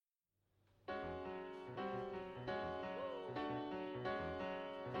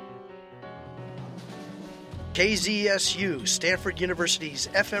KZSU, Stanford University's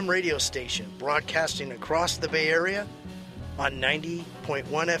FM radio station, broadcasting across the Bay Area on 90.1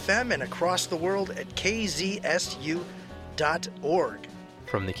 FM and across the world at kzsu.org.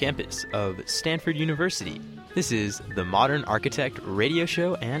 From the campus of Stanford University, this is the Modern Architect radio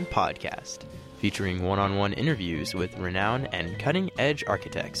show and podcast, featuring one-on-one interviews with renowned and cutting-edge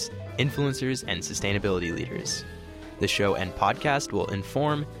architects, influencers, and sustainability leaders. The show and podcast will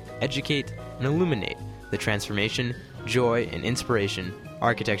inform, educate, and illuminate the transformation, joy, and inspiration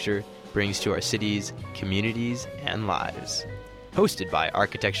architecture brings to our cities, communities, and lives. Hosted by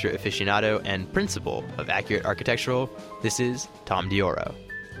architecture aficionado and principal of Accurate Architectural, this is Tom Dioro.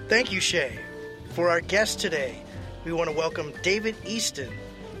 Thank you, Shay. For our guest today, we want to welcome David Easton,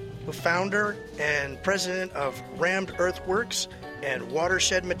 the founder and president of Rammed Earthworks and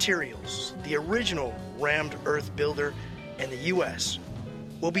Watershed Materials, the original rammed earth builder in the U.S.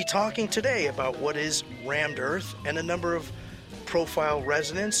 We'll be talking today about what is rammed earth and a number of profile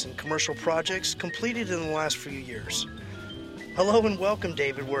residence and commercial projects completed in the last few years. Hello and welcome,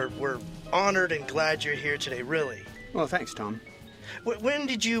 David. We're honored and glad you're here today, really. Well, thanks, Tom. When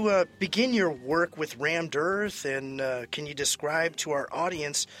did you begin your work with rammed earth, and can you describe to our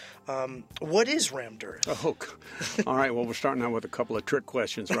audience what is rammed earth? Oh, all right. Well, we're starting out with a couple of trick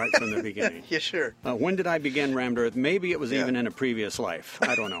questions right from the beginning. Yeah, sure. When did I begin rammed earth? Maybe it was even in a previous life.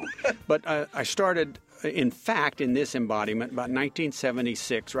 I don't know. But I started, in fact, in this embodiment about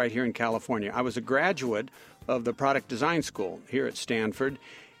 1976 right here in California. I was a graduate of the product design school here at Stanford.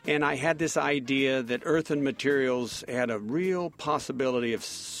 And I had this idea that earth and materials had a real possibility of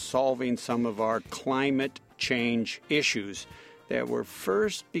solving some of our climate change issues that were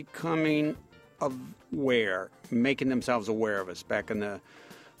first becoming aware, making themselves aware of us back in the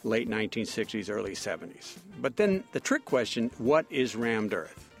late 1960s, early 70s. But then the trick question, what is rammed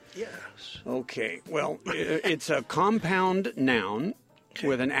earth? Yes. Okay, well, it's a compound noun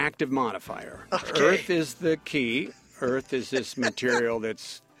with an active modifier. Okay. Earth is the key. Earth is this material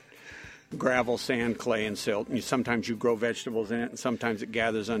that's gravel, sand, clay, and silt. And sometimes you grow vegetables in it, and sometimes it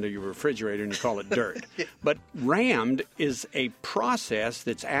gathers under your refrigerator, and you call it dirt. Yeah. But rammed is a process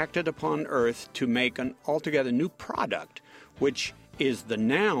that's acted upon Earth to make an altogether new product, which is the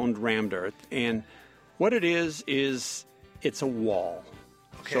noun rammed earth. And what it is it's a wall.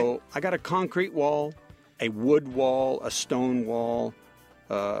 Okay. So I got a concrete wall, a wood wall, a stone wall,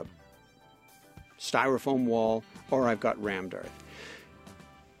 a styrofoam wall, or I've got rammed earth.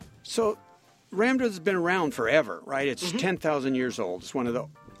 So rammed earth has been around forever, right? It's 10,000 years old. It's one of the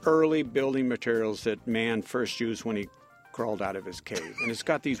early building materials that man first used when he crawled out of his cave. And it's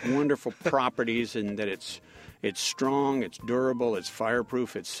got these wonderful properties in that it's strong, it's durable, it's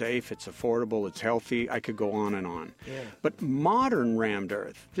fireproof, it's safe, it's affordable, it's healthy. I could go on and on. Yeah. But modern rammed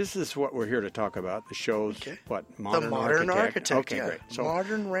earth, this is what we're here to talk about. The show's what? The modern architect. Okay, yeah. great. So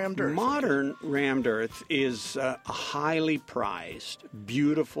modern rammed earth. Modern rammed earth is a highly prized,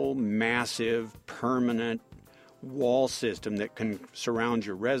 beautiful, massive, permanent wall system that can surround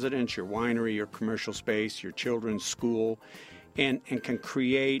your residence, your winery, your commercial space, your children's school, and can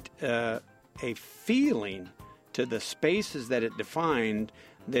create a feeling to the spaces that it defined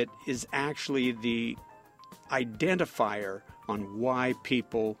that is actually the identifier on why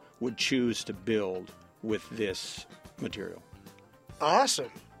people would choose to build with this material. Awesome.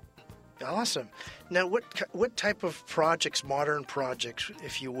 Now, what type of projects, modern projects,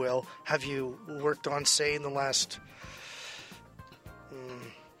 if you will, have you worked on, say, in the last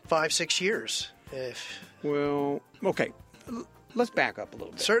 5-6 years? Well, okay. Let's back up a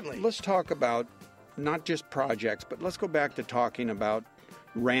little bit. Certainly. Let's talk about not just projects, but let's go back to talking about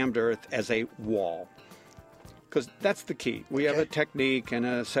rammed earth as a wall, because that's the key. We have a technique and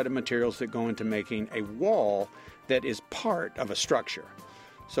a set of materials that go into making a wall that is part of a structure.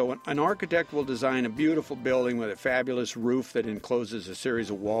 So an architect will design a beautiful building with a fabulous roof that encloses a series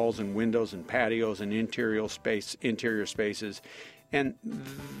of walls and windows and patios and interior spaces. And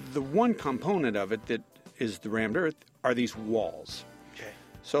the one component of it that is the rammed earth are these walls. Okay.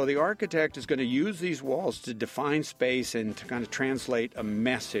 So the architect is going to use these walls to define space and to kind of translate a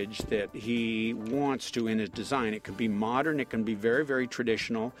message that he wants to in his design. It can be modern, it can be very, very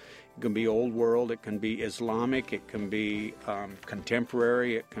traditional, it can be old world, it can be Islamic, it can be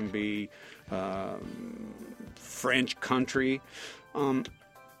contemporary, it can be French country.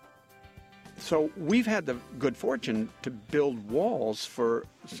 So we've had the good fortune to build walls for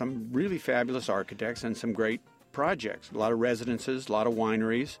some really fabulous architects and some great projects. A lot of residences, a lot of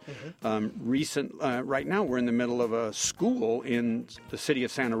wineries. Right now we're in the middle of a school in the city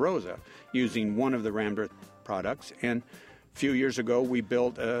of Santa Rosa using one of the rammed earth products. And few years ago, we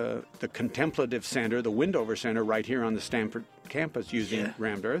built the Contemplative Center, the Windover Center, right here on the Stanford campus using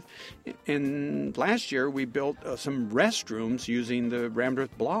rammed earth. And last year, we built some restrooms using the rammed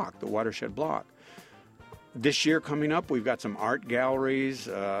earth block, the Watershed block. This year coming up, we've got some art galleries,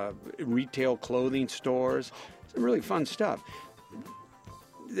 retail clothing stores, some really fun stuff.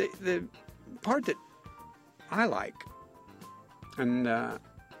 The part that I like, and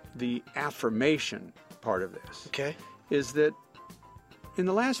the affirmation part of this, is that in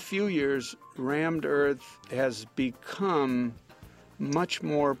the last few years, rammed earth has become much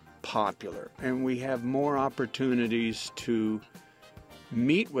more popular, and we have more opportunities to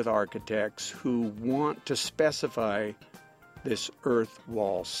meet with architects who want to specify this earth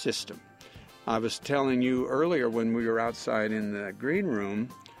wall system. I was telling you earlier when we were outside in the green room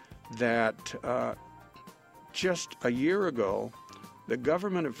that just a year ago, the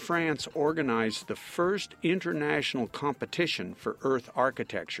government of France organized the first international competition for earth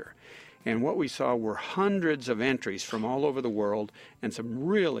architecture. And what we saw were hundreds of entries from all over the world and some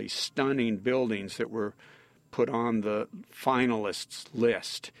really stunning buildings that were put on the finalists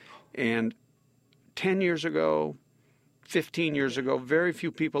list. And 10 years ago, 15 years ago, very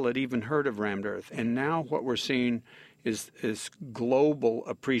few people had even heard of rammed earth. And now what we're seeing is global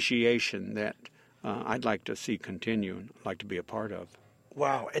appreciation that I'd like to see continue and I'd like to be a part of.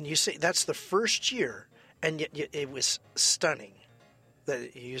 Wow. And you say that's the first year, and yet it was stunning.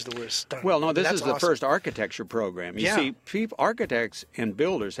 That you used the word stunning. Well, no, this is the awesome. first architecture program. You see, architects and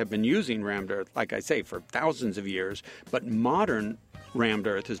builders have been using rammed earth, like I say, for thousands of years, but modern rammed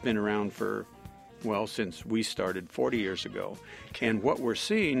earth has been around for, well, since we started 40 years ago. And what we're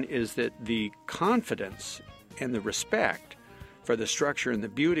seeing is that the confidence and the respect for the structure and the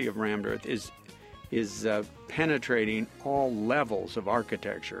beauty of rammed earth is penetrating all levels of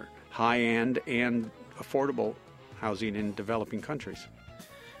architecture, high-end and affordable housing in developing countries.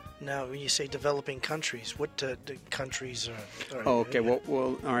 Now, when you say developing countries, what countries are okay, well,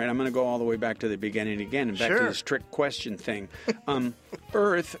 all right, I'm going to go all the way back to the beginning again and back to this trick question thing.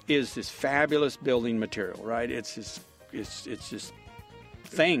 Earth is this fabulous building material, right? It's this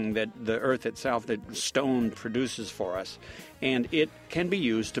thing that the earth itself, that stone produces for us, and it can be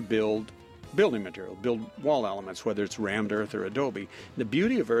used to build building material, build wall elements, whether it's rammed earth or adobe. The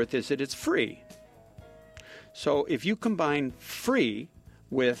beauty of earth is that it's free. So if you combine free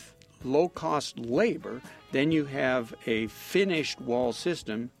with low-cost labor, then you have a finished wall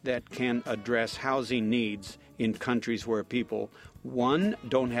system that can address housing needs in countries where people, one,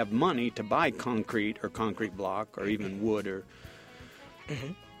 don't have money to buy concrete or concrete block or even wood or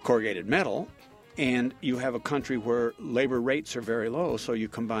corrugated metal, and you have a country where labor rates are very low, so you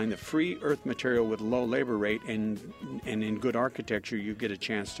combine the free earth material with low labor rate, and in good architecture you get a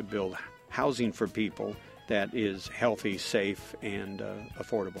chance to build housing for people that is healthy, safe, and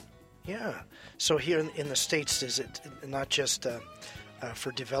affordable. Yeah. So here in the States, is it not just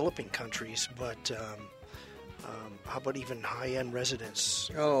for developing countries, but how about even high-end residents?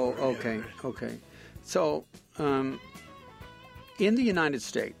 Oh, okay. So in the United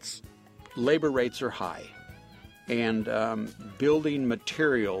States, labor rates are high, and building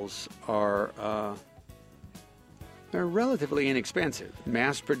materials are they're relatively inexpensive.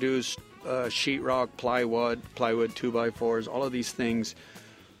 Mass-produced sheetrock, plywood 2x4s, all of these things,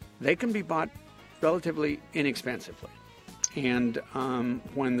 they can be bought relatively inexpensively. And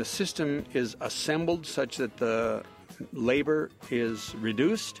when the system is assembled such that the labor is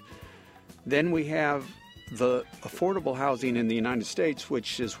reduced, then we have the affordable housing in the United States,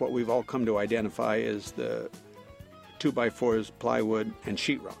 which is what we've all come to identify as the 2x4s, plywood, and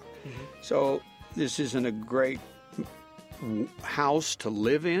sheetrock. So this isn't a great house to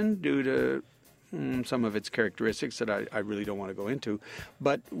live in due to some of its characteristics that I really don't want to go into,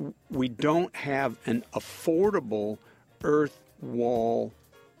 but we don't have an affordable earth wall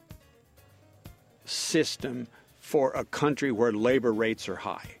system for a country where labor rates are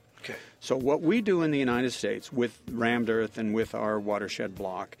high. Okay. So what we do in the United States with rammed earth and with our Watershed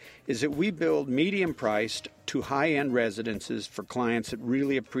block is that we build medium-priced to high-end residences for clients that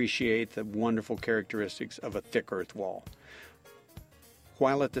really appreciate the wonderful characteristics of a thick earth wall,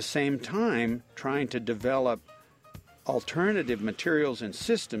 while at the same time trying to develop alternative materials and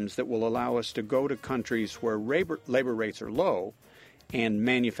systems that will allow us to go to countries where labor rates are low and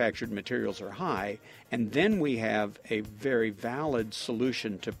manufactured materials are high, and then we have a very valid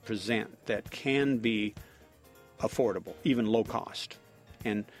solution to present that can be affordable, even low cost.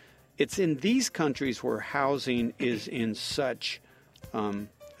 And it's in these countries where housing is in such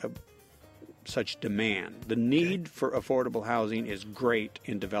demand. The need for affordable housing is great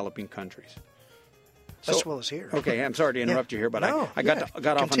in developing countries. as well as here. Okay, I'm sorry to interrupt you here, but I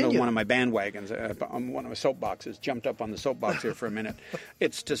got off onto one of my bandwagons, on one of my soapboxes, jumped up on the soapbox here for a minute.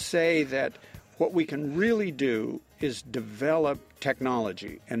 It's to say that what we can really do is develop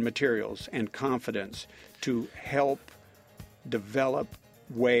technology and materials and confidence to help develop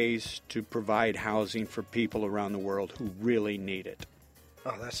ways to provide housing for people around the world who really need it.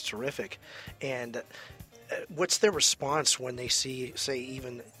 Oh, that's terrific. And what's their response when they see, say,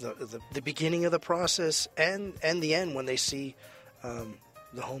 even the beginning of the process and the end when they see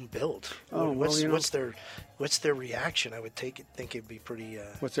the home built? What's their reaction? I would think it'd be pretty.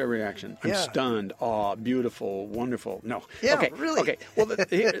 What's their reaction? I'm stunned, awe, beautiful, wonderful. No. Yeah, okay. Really. Okay. Well,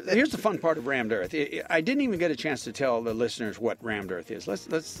 here's the fun part of rammed earth. I didn't even get a chance to tell the listeners what rammed earth is.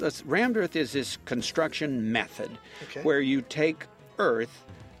 Let's. Rammed earth is this construction method where you take earth,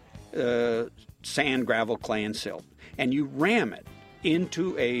 sand, gravel, clay, and silt, and you ram it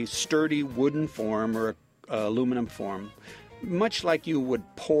into a sturdy wooden form or aluminum form, much like you would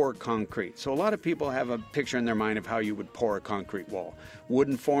pour concrete. So a lot of people have a picture in their mind of how you would pour a concrete wall.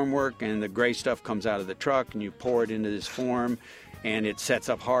 Wooden formwork, and the gray stuff comes out of the truck, and you pour it into this form, and it sets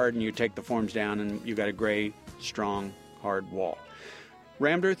up hard, and you take the forms down, and you got a gray, strong, hard wall.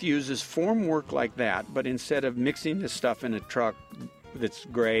 Rammed earth uses formwork like that, but instead of mixing this stuff in a truck that's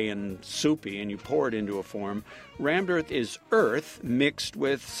gray and soupy and you pour it into a form, rammed earth is earth mixed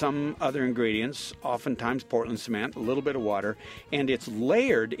with some other ingredients, oftentimes Portland cement, a little bit of water, and it's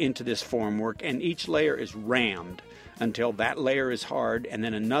layered into this formwork, and each layer is rammed until that layer is hard, and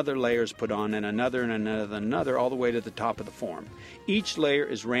then another layer is put on, and another, all the way to the top of the form. Each layer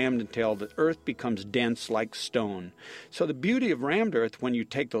is rammed until the earth becomes dense like stone. So the beauty of rammed earth when you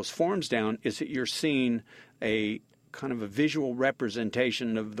take those forms down is that you're seeing a kind of a visual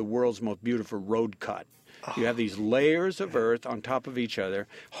representation of the world's most beautiful road cut. You have these layers of earth on top of each other,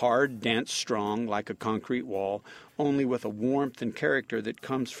 hard, dense, strong, like a concrete wall, only with a warmth and character that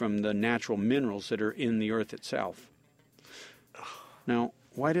comes from the natural minerals that are in the earth itself. Now,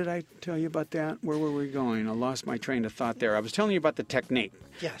 why did I tell you about that? Where were we going? I lost my train of thought there. I was telling you about the technique,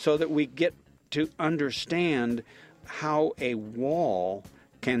 so that we get to understand how a wall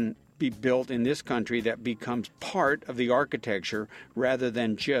can be built in this country that becomes part of the architecture rather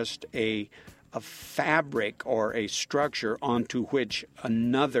than just a fabric or a structure onto which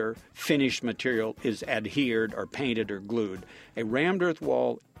another finished material is adhered or painted or glued. A rammed earth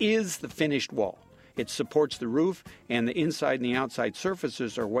wall is the finished wall. It supports the roof, and the inside and the outside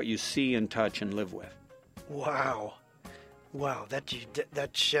surfaces are what you see and touch and live with. Wow, that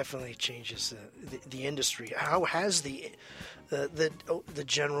definitely changes the industry. How has the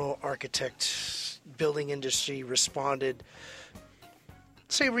general architect building industry responded,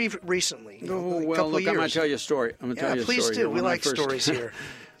 say, recently? I'm going to tell you a story. Please do. We like stories here.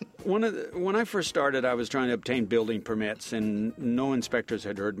 When I first started, I was trying to obtain building permits, and no inspectors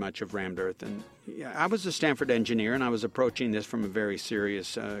had heard much of rammed earth. And I was a Stanford engineer, and I was approaching this from a very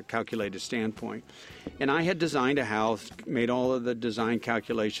serious, calculated standpoint. And I had designed a house, made all of the design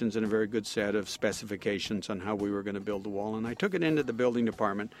calculations and a very good set of specifications on how we were going to build the wall. And I took it into the building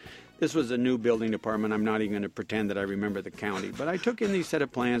department. This was a new building department. I'm not even going to pretend that I remember the county. But I took in these set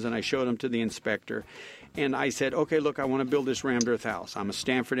of plans, and I showed them to the inspector. And I said, okay, look, I want to build this rammed earth house. I'm a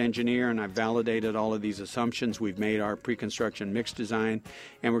Stanford engineer, and I've validated all of these assumptions. We've made our pre-construction mix design,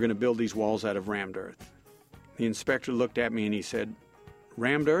 and we're going to build these walls out of rammed earth. The inspector looked at me, and he said,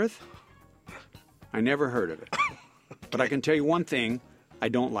 rammed earth? I never heard of it. But I can tell you one thing, I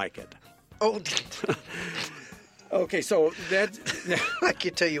don't like it. Oh, okay, so I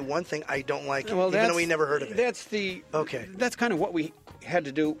can tell you one thing, I don't like it, even though we never heard of it. That's kind of what we had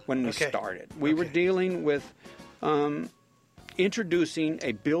to do when we started. We were dealing with introducing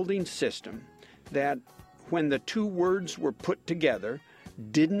a building system that, when the two words were put together,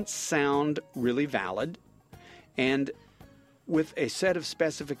 didn't sound really valid, and with a set of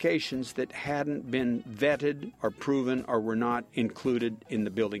specifications that hadn't been vetted or proven or were not included in the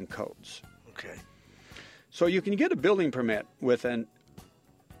building codes. Okay. So you can get a building permit with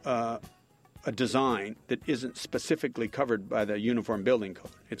a design that isn't specifically covered by the Uniform Building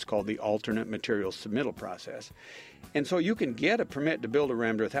Code. It's called the Alternate Materials Submittal Process. And so you can get a permit to build a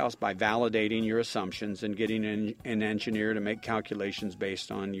rammed earth house by validating your assumptions and getting an engineer to make calculations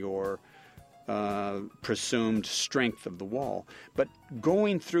based on your presumed strength of the wall. But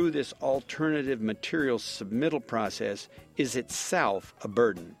going through this alternative materials submittal process is itself a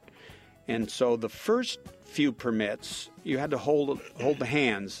burden. And so the first few permits, you had to hold the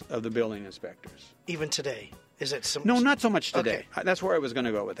hands of the building inspectors. Even today, Is it some? No, not so much today. Okay. That's where I was going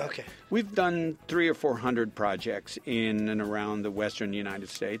to go with that. Okay. We've done 300 or 400 projects in and around the western United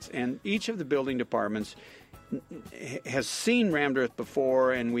States, and each of the building departments has seen rammed earth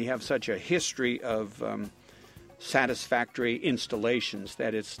before, and we have such a history of satisfactory installations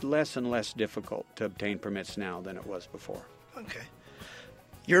that it's less and less difficult to obtain permits now than it was before. Okay.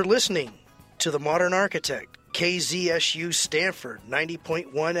 You're listening to The Modern Architect, KZSU Stanford,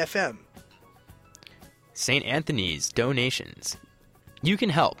 90.1 FM. St. Anthony's donations. You can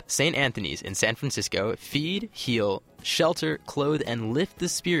help St. Anthony's in San Francisco feed, heal, shelter, clothe, and lift the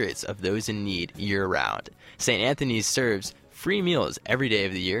spirits of those in need year-round. St. Anthony's serves free meals every day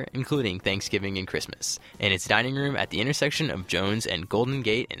of the year, including Thanksgiving and Christmas, in its dining room at the intersection of Jones and Golden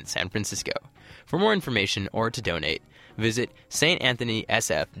Gate in San Francisco. For more information or to donate, visit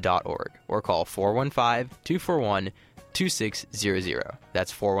santanthonysf.org or call 415-241-2600.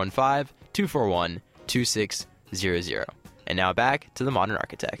 That's 415-241-2600. And now back to The Modern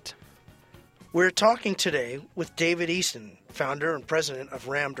Architect. We're talking today with David Easton, founder and president of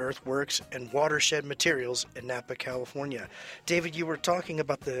Rammed Earthworks and Watershed Materials in Napa, California. David, you were talking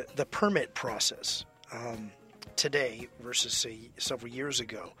about the permit process today versus, say, several years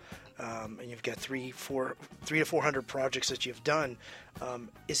ago. And you've got 300 to 400 projects that you've done.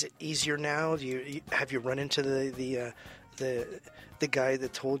 Is it easier now? Have you run into the guy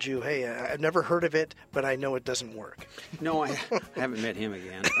that told you, hey, I've never heard of it, but I know it doesn't work? No, I haven't met him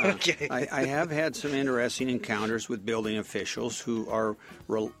again. Okay. I have had some interesting encounters with building officials who are,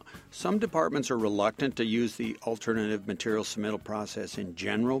 some departments are reluctant to use the alternative material submittal process in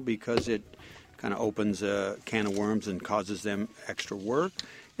general because it kind of opens a can of worms and causes them extra work.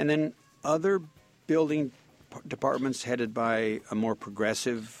 And then other building departments headed by a more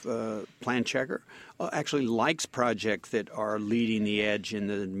progressive plan checker actually likes projects that are leading the edge in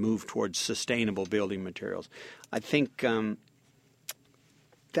the move towards sustainable building materials. I think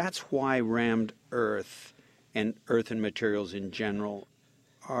that's why rammed earth and earthen materials in general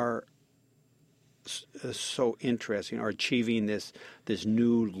are so interesting, are achieving this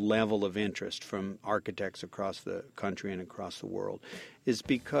new level of interest from architects across the country and across the world, is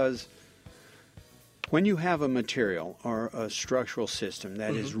because when you have a material or a structural system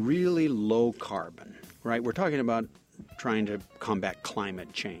that is really low carbon, right? We're talking about trying to combat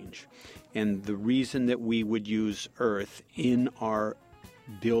climate change. And the reason that we would use earth in our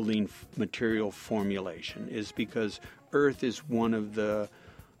building material formulation is because earth is one of the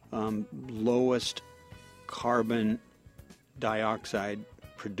lowest carbon dioxide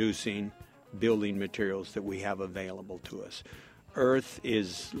producing building materials that we have available to us. Earth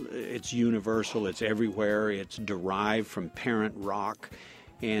it's universal, it's everywhere, it's derived from parent rock,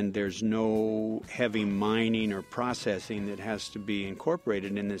 and there's no heavy mining or processing that has to be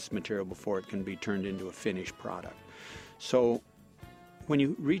incorporated in this material before it can be turned into a finished product. So when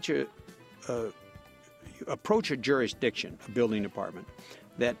you reach you approach a jurisdiction, a building department,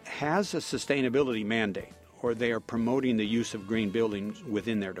 that has a sustainability mandate, or they are promoting the use of green buildings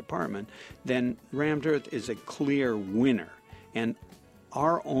within their department, then rammed earth is a clear winner. And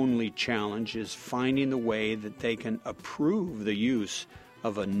our only challenge is finding the way that they can approve the use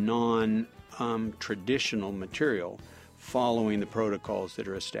of a non-traditional material following the protocols that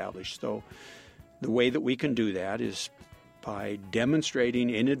are established. So the way that we can do that is by demonstrating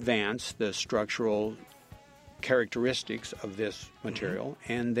in advance the structural characteristics of this material,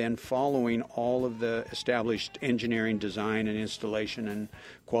 and then following all of the established engineering, design, and installation and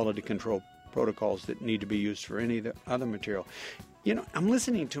quality control protocols that need to be used for any of the other material. You know, I'm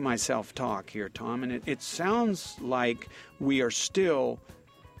listening to myself talk here, Tom, and it sounds like we are still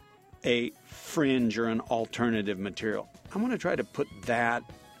a fringe or an alternative material. I'm going to try to put that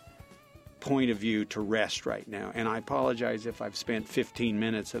point of view to rest right now, and I apologize if I've spent 15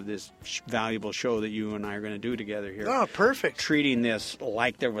 minutes of this valuable show that you and I are going to do together here. Oh, perfect. Treating this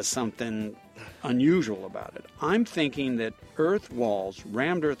like there was something unusual about it. I'm thinking that earth walls,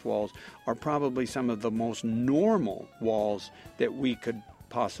 rammed earth walls, are probably some of the most normal walls that we could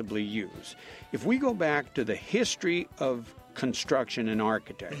possibly use. If we go back to the history of construction and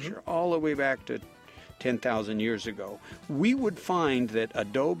architecture, all the way back to 10,000 years ago, we would find that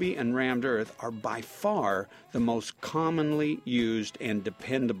adobe and rammed earth are by far the most commonly used and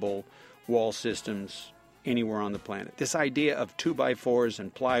dependable wall systems anywhere on the planet. This idea of 2x4s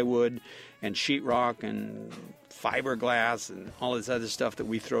and plywood and sheetrock and fiberglass and all this other stuff that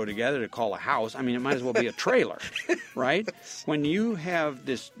we throw together to call a house, I mean, it might as well be a trailer, right? When you have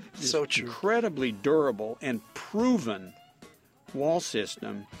this So true. incredibly durable and proven wall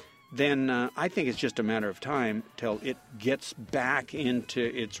system then I think it's just a matter of time till it gets back into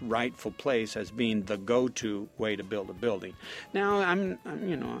its rightful place as being the go-to way to build a building. Now,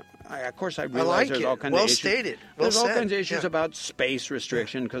 of course, I realize there's all kinds of issues. Stated. There's all kinds of issues about space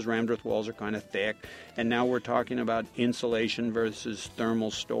restriction because rammed earth walls are kind of thick, and now we're talking about insulation versus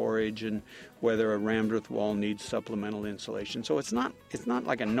thermal storage and whether a rammed earth wall needs supplemental insulation. So it's not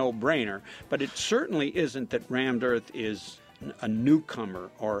like a no-brainer, but it certainly isn't that rammed earth is a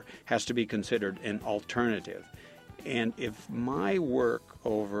newcomer or has to be considered an alternative. And if my work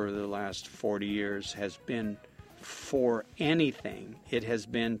over the last 40 years has been for anything, it has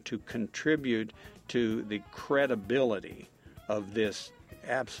been to contribute to the credibility of this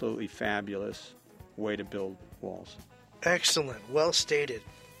absolutely fabulous way to build walls. Excellent. Well stated.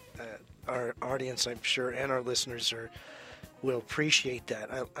 Our audience, I'm sure, and our listeners will appreciate that.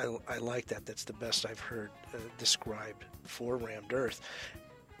 I like that. That's the best I've heard described for rammed earth.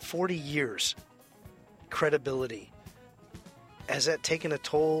 40 years, credibility. Has that taken a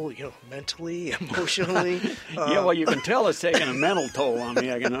toll, mentally, emotionally? Well, you can tell it's taken a mental toll on me.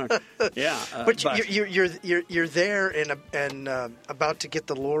 But you're there and about to get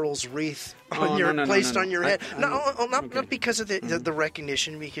the laurels wreath placed on your head. Not because of the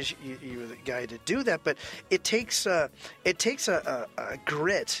recognition, because you're the guy to do that, but it takes a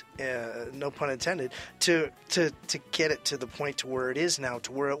grit, no pun intended, to get it to the point to where it is now,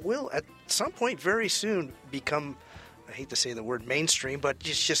 to where it will at some point very soon become, I hate to say the word mainstream, but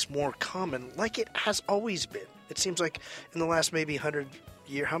it's just more common, like it has always been. It seems like in the last maybe 100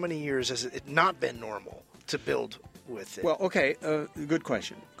 years, how many years has it not been normal to build with it? Well, okay, good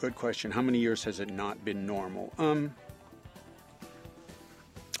question. Good question. How many years has it not been normal?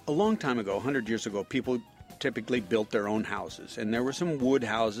 A long time ago, 100 years ago, people typically built their own houses. And there were some wood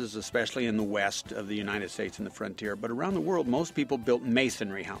houses, especially in the west of the United States and the frontier. But around the world, most people built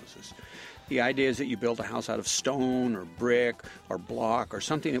masonry houses. The idea is that you build a house out of stone or brick or block or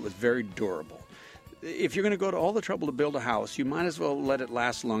something that was very durable. If you're going to go to all the trouble to build a house, you might as well let it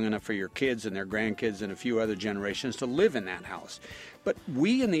last long enough for your kids and their grandkids and a few other generations to live in that house. But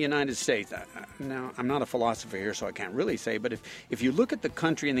we in the United States, now I'm not a philosopher here, so I can't really say, but if you look at the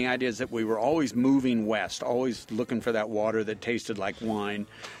country and the idea is that we were always moving west, always looking for that water that tasted like wine,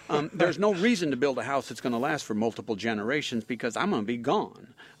 there's no reason to build a house that's going to last for multiple generations because I'm going to be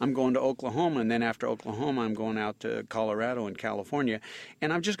gone. I'm going to Oklahoma, and then after Oklahoma, I'm going out to Colorado and California,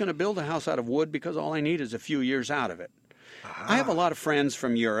 and I'm just going to build a house out of wood because all I need is a few years out of it. I have a lot of friends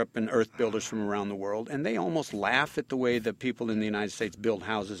from Europe and earth builders from around the world, and they almost laugh at the way that people in the United States build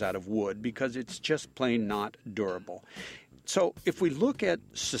houses out of wood because it's just plain not durable. So if we look at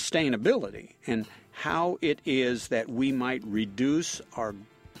sustainability and how it is that we might reduce our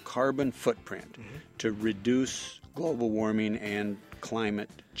carbon footprint to reduce global warming and climate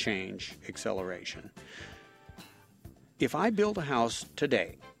change acceleration, if I build a house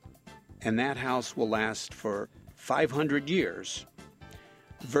today and that house will last for 500 years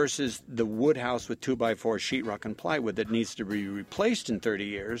versus the wood house with 2x4 sheetrock and plywood that needs to be replaced in 30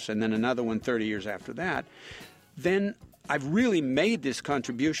 years and then another one 30 years after that, then I've really made this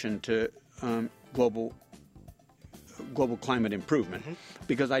contribution to global climate improvement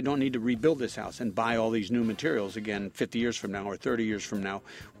because I don't need to rebuild this house and buy all these new materials again 50 years from now or 30 years from now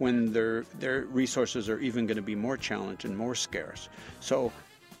when their resources are even going to be more challenged and more scarce. So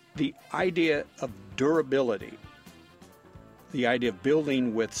the idea of durability, the idea of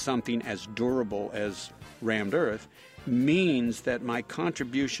building with something as durable as rammed earth means that my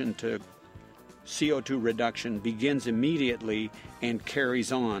contribution to CO2 reduction begins immediately and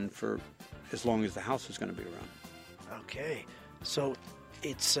carries on for as long as the house is going to be around. Okay, so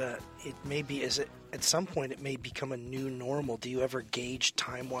it may be at some point it may become a new normal. Do you ever gauge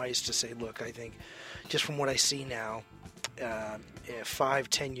time-wise to say, look, I think just from what I see now,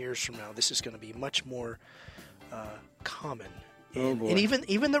 5-10 years from now, this is going to be much more common. And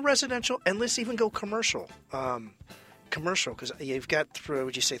even the residential, and let's even go commercial. Commercial, because you've got,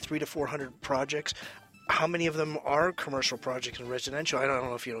 would you say, 300 to 400 projects? How many of them are commercial projects and residential? I don't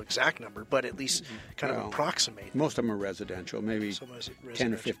know if you know exact number, but at least kind of approximate. Most of them are residential. Maybe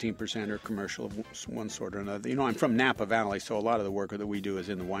 10 or 15% are commercial of one sort or another. You know, I'm from Napa Valley, so a lot of the work that we do is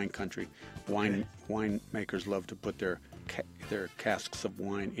in the wine country. Winemakers love to put their casks of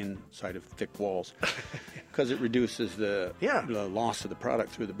wine inside of thick walls because it reduces the loss of the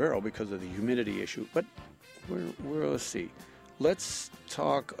product through the barrel because of the humidity issue. But let's see. Let's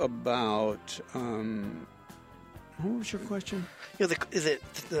talk about What was your question?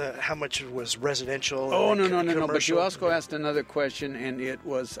 How much was residential? Oh, no. But you commercial? also asked another question, and it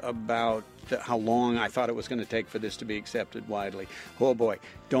was about how long I thought it was going to take for this to be accepted widely. Oh, boy.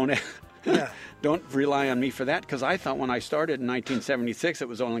 Don't rely on me for that, because I thought when I started in 1976 it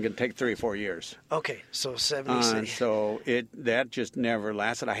was only going to take 3 or 4 years. Okay, so 76. So that just never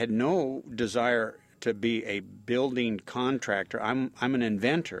lasted. I had no desire to be a building contractor. I'm an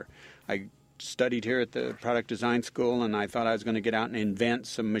inventor. I studied here at the product design school, and I thought I was going to get out and invent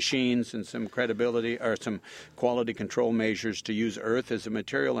some machines and some credibility or some quality control measures to use earth as a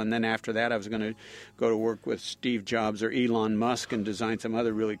material. And then after that, I was going to go to work with Steve Jobs or Elon Musk and design some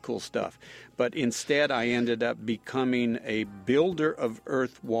other really cool stuff. But instead, I ended up becoming a builder of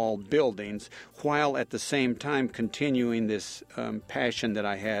earth wall buildings, while at the same time continuing this passion that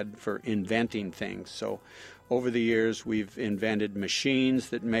I had for inventing things. So over the years, we've invented machines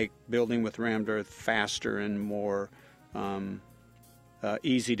that make building with rammed earth faster and more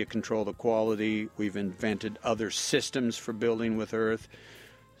easy to control the quality. We've invented other systems for building with earth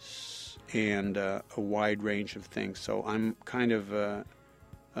and a wide range of things. So I'm kind of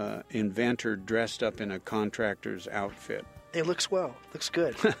an inventor dressed up in a contractor's outfit. It looks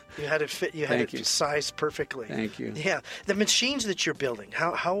good. You had it fit. You had it sized perfectly. Thank you. Yeah, the machines that you're building.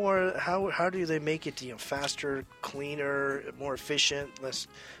 How do they make it faster, cleaner, more efficient, less?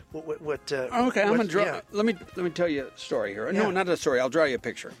 Okay, I'm gonna draw. Yeah. Let me tell you a story here. Yeah. No, not a story. I'll draw you a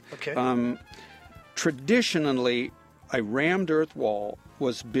picture. Okay. Traditionally, a rammed earth wall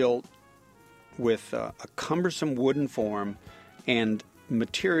was built with a cumbersome wooden form and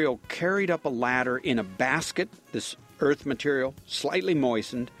material carried up a ladder in a basket. This earth material, slightly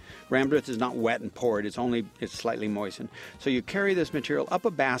moistened. Rammed earth is not wet and poured, it's slightly moistened. So you carry this material up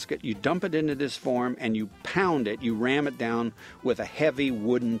a basket, you dump it into this form, and you pound it, you ram it down with a heavy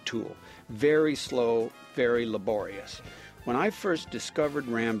wooden tool. Very slow, very laborious. When I first discovered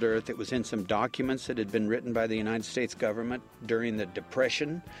rammed earth, it was in some documents that had been written by the United States government during the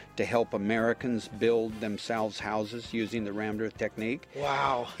Depression to help Americans build themselves houses using the rammed earth technique.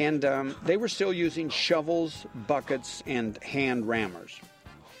 Wow. And they were still using shovels, buckets, and hand rammers.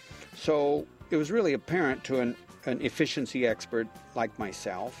 So it was really apparent to an efficiency expert like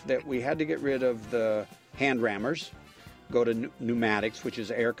myself that we had to get rid of the hand rammers, go to pneumatics, which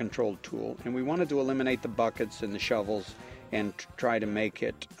is an air-controlled tool, and we wanted to eliminate the buckets and the shovels and try to make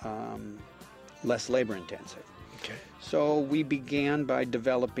it less labor-intensive. Okay. So we began by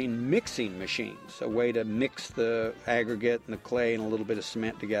developing mixing machines, a way to mix the aggregate and the clay and a little bit of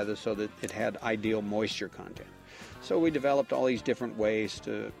cement together so that it had ideal moisture content. So we developed all these different ways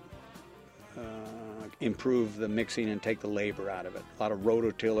to improve the mixing and take the labor out of it. A lot of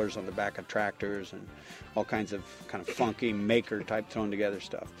rototillers on the back of tractors and all kinds of kind of funky maker type thrown together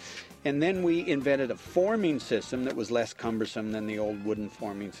stuff. And then we invented a forming system that was less cumbersome than the old wooden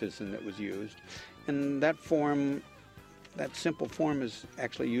forming system that was used. And that simple form is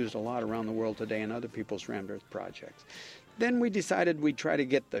actually used a lot around the world today in other people's rammed earth projects. Then we decided we'd try to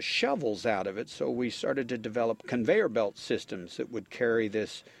get the shovels out of it, so we started to develop conveyor belt systems that would carry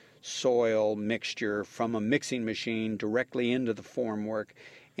this soil mixture from a mixing machine directly into the formwork,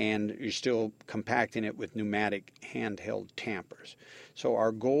 and you're still compacting it with pneumatic handheld tampers. So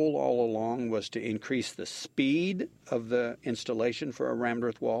our goal all along was to increase the speed of the installation for a rammed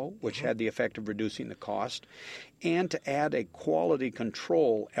earth wall, which had the effect of reducing the cost, and to add a quality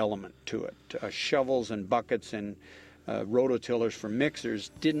control element to it. Shovels and buckets and rototillers for mixers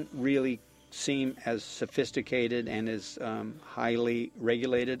didn't really seem as sophisticated and as highly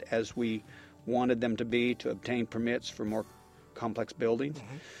regulated as we wanted them to be to obtain permits for more complex buildings.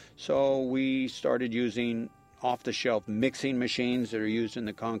 So we started using off-the-shelf mixing machines that are used in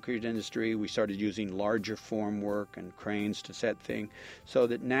the concrete industry. We started using larger formwork and cranes to set things, so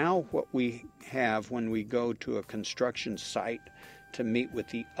that now what we have when we go to a construction site to meet with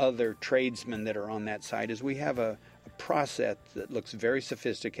the other tradesmen that are on that site is we have a process that looks very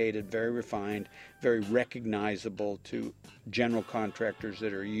sophisticated, very refined, very recognizable to general contractors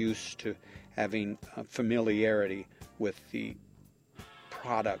that are used to having familiarity with the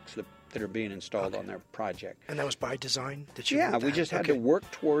products that are being installed on their project. And that was by design? We just had to work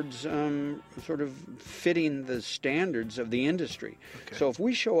towards sort of fitting the standards of the industry. Okay. So if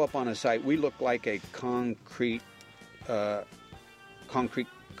we show up on a site, we look like a concrete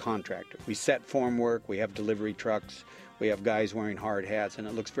contractor. We set formwork, we have delivery trucks, we have guys wearing hard hats, and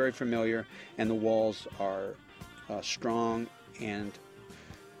it looks very familiar, and the walls are strong, and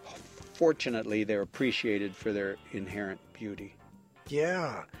fortunately they're appreciated for their inherent beauty.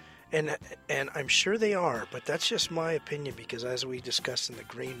 Yeah. And I'm sure they are, but that's just my opinion because as we discussed in the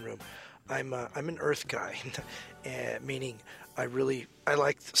green room, I'm an earth guy, meaning I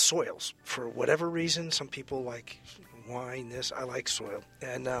like soils for whatever reason. Some people like wine. I like soil.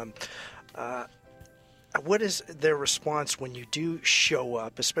 And what is their response when you do show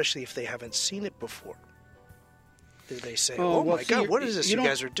up, especially if they haven't seen it before? Do they say, my God, what is this you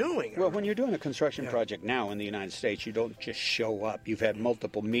guys are doing? Well, when you're doing a construction project now in the United States, you don't just show up. You've had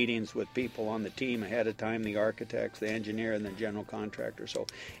multiple meetings with people on the team ahead of time, the architects, the engineer, and the general contractor. So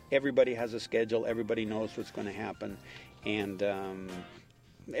everybody has a schedule. Everybody knows what's going to happen. And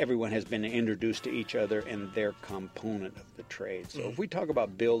everyone has been introduced to each other and their component of the trade. So if we talk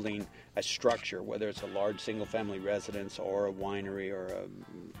about building a structure, whether it's a large single-family residence or a winery or a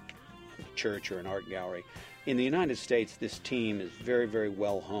church or an art gallery, in the United States, this team is very, very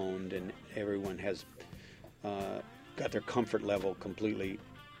well honed, and everyone has got their comfort level completely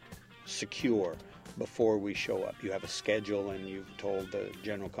secure before we show up. You have a schedule, and you've told the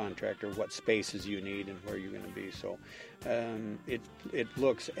general contractor what spaces you need and where you're going to be. So it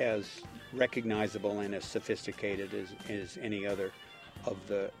looks as recognizable and as sophisticated as any other of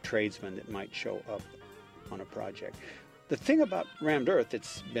the tradesmen that might show up on a project. The thing about Rammed Earth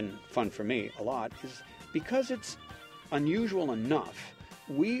that's been fun for me a lot is because it's unusual enough,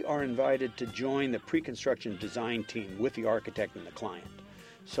 we are invited to join the pre-construction design team with the architect and the client.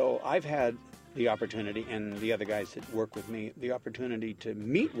 So I've had the opportunity, and the other guys that work with me, the opportunity to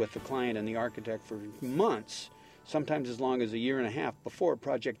meet with the client and the architect for months, sometimes as long as a year and a half before a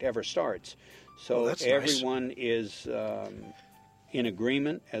project ever starts. So everyone nice. Is in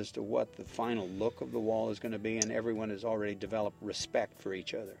agreement as to what the final look of the wall is going to be, and everyone has already developed respect for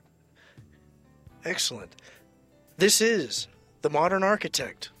each other. Excellent. This is The Modern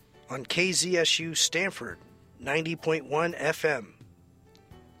Architect on KZSU Stanford, 90.1 FM.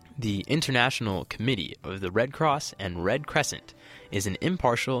 The International Committee of the Red Cross and Red Crescent is an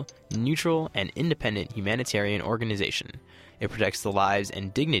impartial, neutral, and independent humanitarian organization. It protects the lives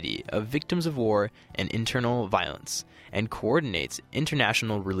and dignity of victims of war and internal violence and coordinates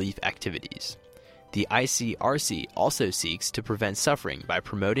international relief activities. The ICRC also seeks to prevent suffering by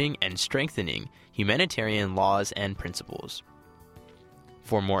promoting and strengthening humanitarian laws and principles.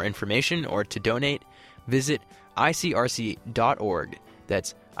 For more information or to donate, visit icrc.org.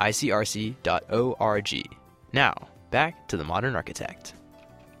 That's icrc.org. Now, back to The Modern Architect.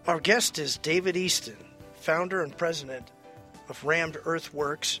 Our guest is David Easton, founder and president of Rammed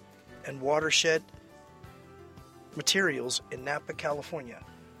Earthworks and Watershed Materials in Napa, California.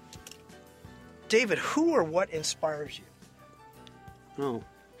 David, who or what inspires you? Oh,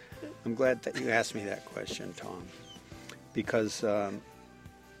 I'm glad that you asked me that question, Tom, because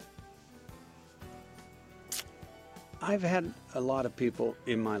I've had a lot of people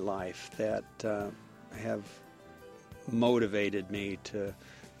in my life that have motivated me to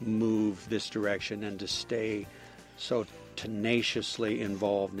move this direction and to stay so tenaciously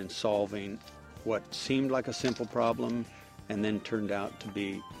involved in solving what seemed like a simple problem and then turned out to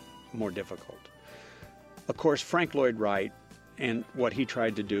be more difficult. Of course, Frank Lloyd Wright and what he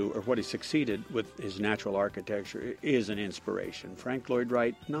tried to do, or what he succeeded with his natural architecture, is an inspiration. Frank Lloyd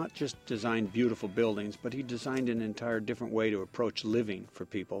Wright not just designed beautiful buildings, but he designed an entire different way to approach living for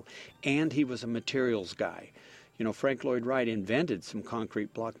people, and he was a materials guy. You know, Frank Lloyd Wright invented some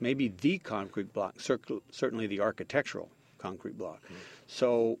concrete block, maybe the concrete block, certainly the architectural concrete block.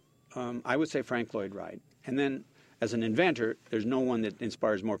 So I would say Frank Lloyd Wright. And then as an inventor, there's no one that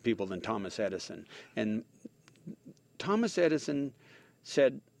inspires more people than Thomas Edison. And Thomas Edison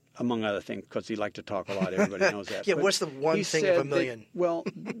said, among other things, because he liked to talk a lot, everybody knows that. Yeah, what's the one thing of a million? Well,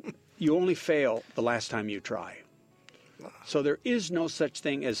 you only fail the last time you try. So there is no such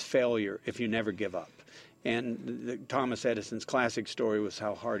thing as failure if you never give up. And Thomas Edison's classic story was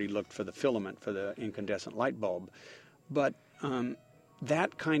how hard he looked for the filament for the incandescent light bulb. But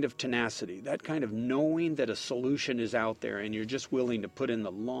that kind of tenacity, that kind of knowing that a solution is out there and you're just willing to put in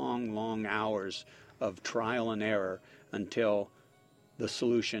the long, long hours of trial and error until the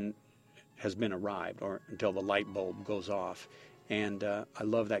solution has been arrived or until the light bulb goes off. And I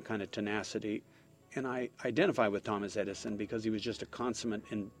love that kind of tenacity. And I identify with Thomas Edison because he was just a consummate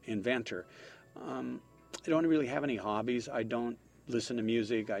inventor. I don't really have any hobbies. I don't listen to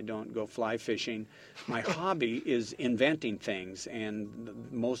music. I don't go fly fishing. My hobby is inventing things, and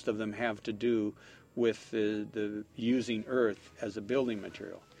most of them have to do with the using earth as a building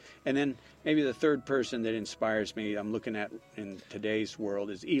material. And then maybe the third person that inspires me, I'm looking at in today's world,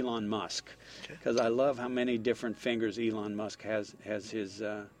 is Elon Musk, because I love how many different fingers Elon Musk has his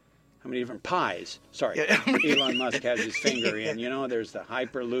how many different pies? Sorry, Yeah. Elon Musk has his finger in. You know, there's the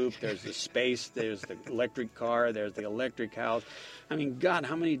Hyperloop, there's the space, there's the electric car, there's the electric house. I mean, God,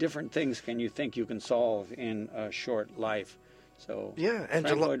 how many different things can you think you can solve in a short life? So, Yeah, and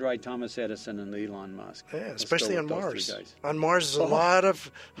Frank Lloyd Wright, Thomas Edison, and Elon Musk. Yeah, Let's especially go on with those Mars. three guys. On Mars is a lot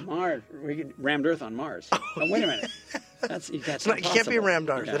of. Mars. We rammed Earth on Mars. Oh, wait a minute. That's It's not, you can't be rammed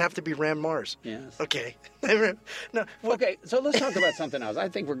Mars. Yeah. It'd have to be rammed Mars. Yes. Okay. No. Okay, so let's talk about something else. I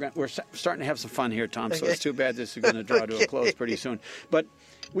think we're starting to have some fun here, Tom. So it's too bad this is going to draw to a close pretty soon. But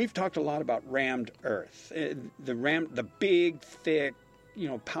we've talked a lot about rammed Earth, the big, thick,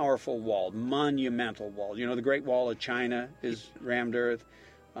 powerful wall, monumental wall. The Great Wall of China is rammed Earth.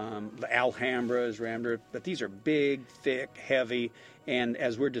 The Alhambra is rammed Earth. But these are big, thick, heavy, and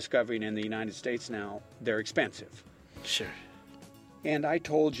as we're discovering in the United States now, they're expensive. Sure. And I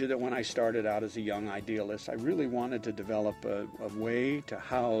told you that when I started out as a young idealist, I really wanted to develop a way to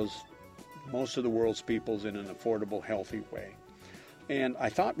house most of the world's peoples in an affordable, healthy way. And I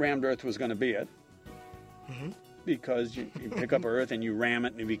thought rammed Earth was going to be it. Mm-hmm. Because you pick up Earth and you ram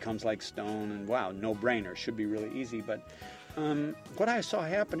it and it becomes like stone, and wow, no-brainer, should be really easy. But what I saw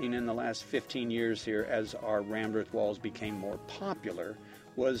happening in the last 15 years here as our rammed Earth walls became more popular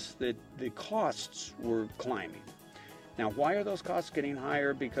was that the costs were climbing. Now, why are those costs getting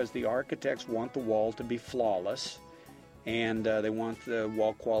higher? Because the architects want the wall to be flawless, and they want the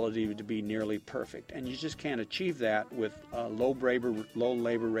wall quality to be nearly perfect. And you just can't achieve that with a low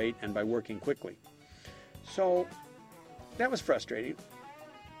labor rate and by working quickly. So that was frustrating.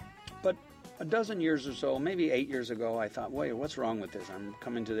 But a dozen years or so, maybe 8 years ago, I thought, wait, what's wrong with this? I'm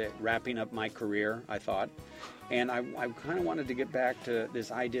coming to wrapping up my career, I thought. And I kind of wanted to get back to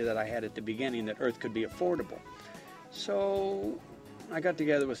this idea that I had at the beginning, that Earth could be affordable. So I got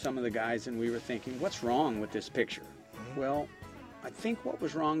together with some of the guys and we were thinking, what's wrong with this picture? Mm-hmm. Well, I think what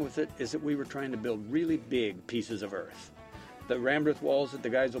was wrong with it is that we were trying to build really big pieces of Earth. The rammed Earth walls that the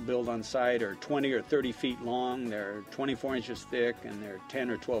guys will build on site are 20 or 30 feet long, they're 24 inches thick, and they're 10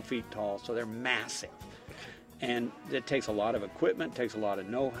 or 12 feet tall, so they're massive. And it takes a lot of equipment, takes a lot of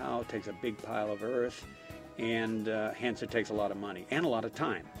know-how, takes a big pile of earth, and hence it takes a lot of money and a lot of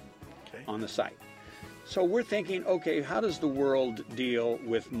time on the site. So we're thinking, okay, how does the world deal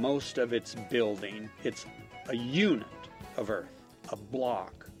with most of its building? It's a unit of earth, a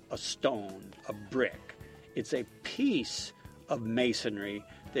block, a stone, a brick. It's a piece of masonry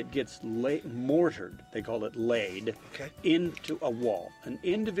that gets mortared, they call it laid, into a wall. An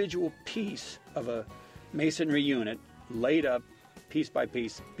individual piece of a masonry unit laid up piece by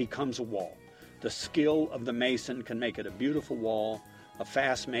piece becomes a wall. The skill of the mason can make it a beautiful wall. A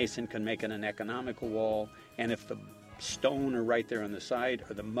fast mason can make it an economical wall. And if the stone are right there on the side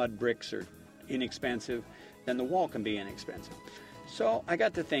or the mud bricks are inexpensive, then the wall can be inexpensive. So I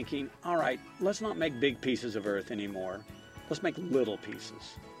got to thinking, all right, let's not make big pieces of earth anymore. Let's make little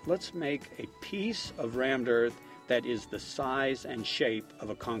pieces. Let's make a piece of rammed earth that is the size and shape of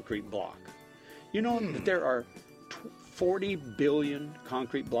a concrete block. You know that there are 40 billion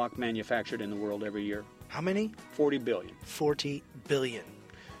concrete block manufactured in the world every year? How many? 40 billion. 40 billion.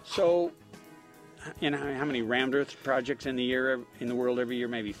 So, how many rammed earth projects in the world every year?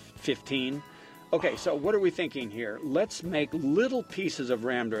 Maybe 15. Okay, so what are we thinking here? Let's make little pieces of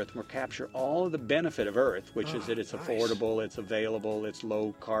rammed earth. We'll capture all of the benefit of earth, which is that it's affordable, it's available, it's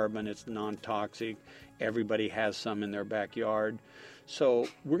low carbon, it's non-toxic. Everybody has some in their backyard. So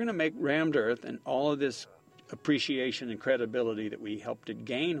we're going to make rammed earth and all of this appreciation and credibility that we helped it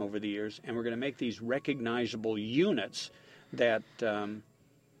gain over the years, and we're going to make these recognizable units that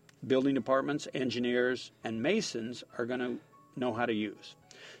building departments, engineers, and masons are going to know how to use.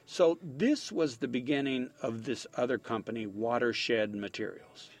 So this was the beginning of this other company, Watershed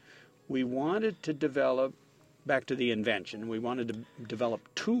Materials. We wanted to develop, back to the invention, we wanted to develop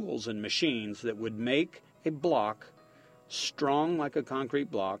tools and machines that would make a block strong like a concrete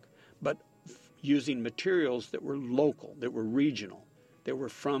block, but using materials that were local, that were regional, that were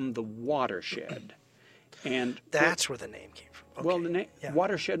from the watershed. And that's where the name came from. Okay. Well, the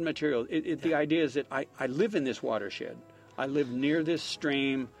Watershed Materials, the idea is that I live in this watershed. I live near this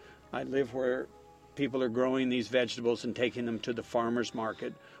stream. I live where people are growing these vegetables and taking them to the farmer's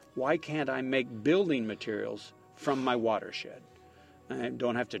market. Why can't I make building materials from my watershed? I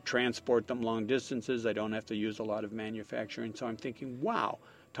don't have to transport them long distances. I don't have to use a lot of manufacturing. So I'm thinking, wow,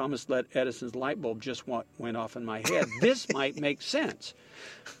 Thomas Edison's light bulb just went off in my head. This might make sense.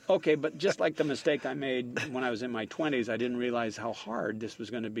 Okay, but just like the mistake I made when I was in my 20s, I didn't realize how hard this was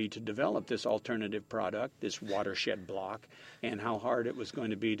going to be to develop this alternative product, this watershed block, and how hard it was going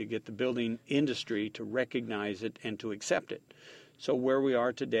to be to get the building industry to recognize it and to accept it. So where we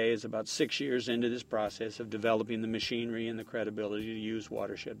are today is about 6 years into this process of developing the machinery and the credibility to use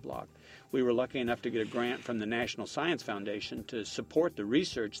Watershed block. We were lucky enough to get a grant from the National Science Foundation to support the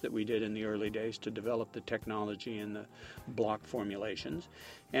research that we did in the early days to develop the technology and the block formulations.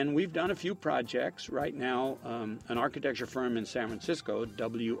 And we've done a few projects. Right now, an architecture firm in San Francisco,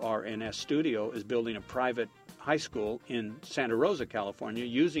 WRNS Studio, is building a private high school in Santa Rosa, California,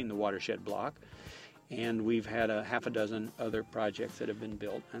 using the Watershed block. And we've had a half a dozen other projects that have been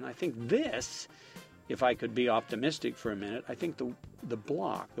built. And I think this, if I could be optimistic for a minute, I think the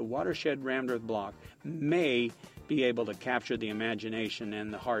block, the Watershed rammed earth block, may be able to capture the imagination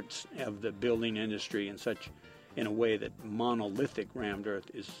and the hearts of the building industry in a way that monolithic rammed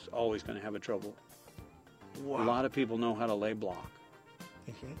earth is always going to have a trouble. Wow. A lot of people know how to lay block.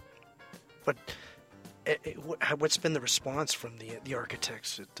 Mm-hmm. But what's been the response from the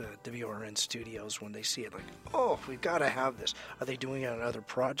architects at WRN Studios when they see it? Like, oh, we've got to have this. Are they doing it on other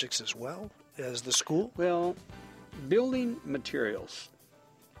projects as well as the school? Well, building materials,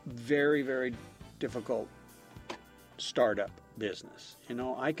 very, very difficult startup business. You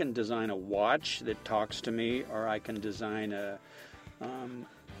know, I can design a watch that talks to me, or I can design a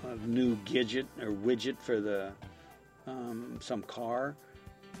new gadget or widget for some car.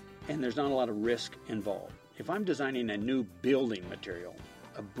 And there's not a lot of risk involved. If I'm designing a new building material,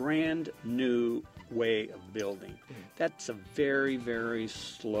 a brand new way of building, that's a very, very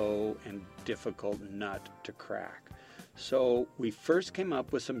slow and difficult nut to crack. So we first came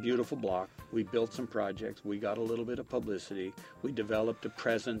up with some beautiful block. We built some projects. We got a little bit of publicity. We developed a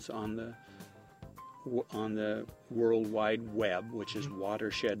presence on the World Wide Web, which is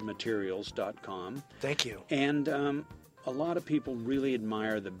watershedmaterials.com. Thank you. And a lot of people really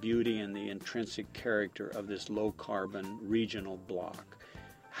admire the beauty and the intrinsic character of this low-carbon regional block.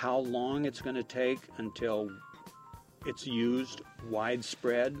 How long it's going to take until it's used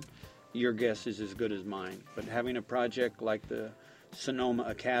widespread, your guess is as good as mine. But having a project like the Sonoma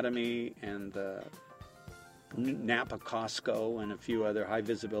Academy and the Napa Costco and a few other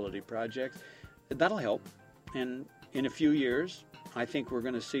high-visibility projects, that'll help. And in a few years, I think we're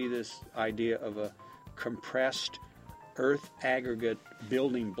going to see this idea of a compressed earth aggregate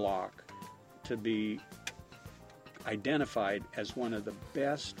building block to be identified as one of the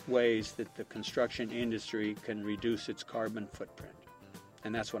best ways that the construction industry can reduce its carbon footprint.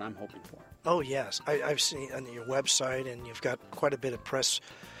 And that's what I'm hoping for. Oh, yes. I've seen on your website, and you've got quite a bit of press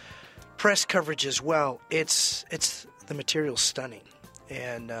coverage as well. It's the material's stunning.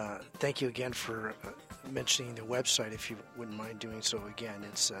 And thank you again for mentioning the website, if you wouldn't mind doing so again.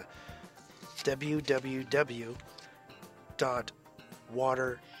 It's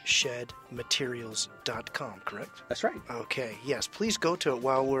www.watershedmaterials.com, correct? That's right. Okay, yes. Please go to it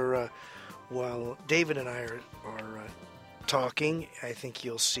while David and I are talking. I think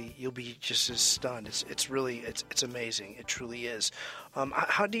you'll be just as stunned. It's really amazing. It truly is.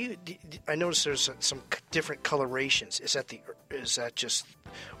 How do you? I noticed there's some different colorations. Is that just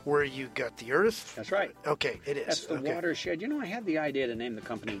where you got the earth? That's right. Okay, it is. That's the Watershed. You know, I had the idea to name the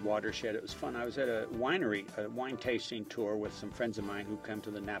company Watershed. It was fun. I was at a winery, a wine tasting tour with some friends of mine who come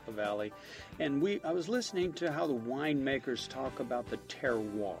to the Napa Valley, and I was listening to how the winemakers talk about the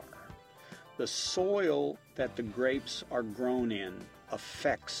terroir. The soil that the grapes are grown in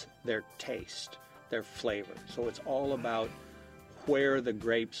affects their taste, their flavor. So it's all about where the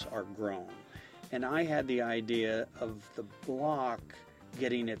grapes are grown. And I had the idea of the block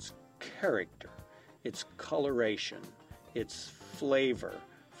getting its character, its coloration, its flavor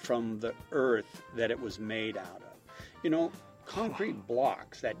from the earth that it was made out of. You know, concrete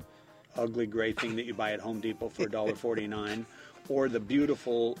blocks, that ugly gray thing that you buy at Home Depot for $1.49, or the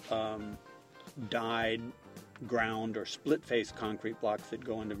beautiful dyed, ground, or split-face concrete blocks that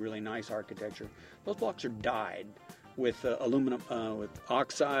go into really nice architecture. Those blocks are dyed with aluminum, with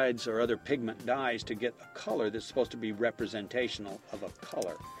oxides or other pigment dyes to get a color that's supposed to be representational of a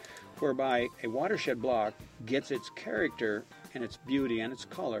color, whereby a watershed block gets its character and its beauty and its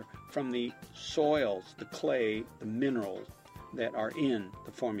color from the soils, the clay, the minerals that are in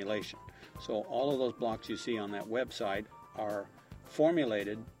the formulation. So all of those blocks you see on that website are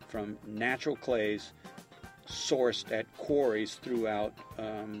formulated from natural clays sourced at quarries throughout,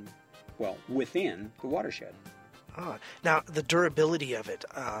 within the watershed. Now, the durability of it,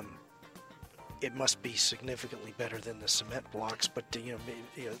 it must be significantly better than the cement blocks, but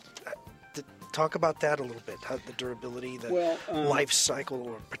talk about that a little bit. How the durability, the life cycle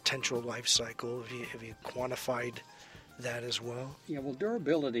or potential life cycle. Have you quantified that as well? Yeah, well,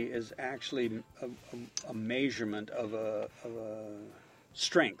 durability is actually a measurement of a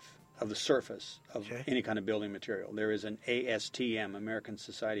strength of the surface of any kind of building material. There is an ASTM, American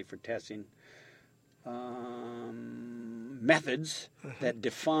Society for Testing Methods, that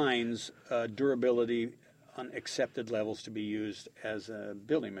defines durability on accepted levels to be used as a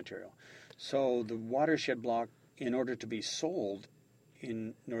building material. So the Watershed block, in order to be sold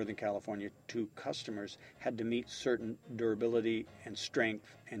in Northern California to customers, had to meet certain durability and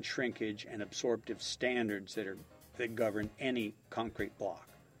strength and shrinkage and absorptive standards that govern any concrete block.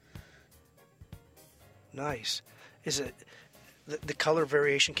 Nice. Is it the color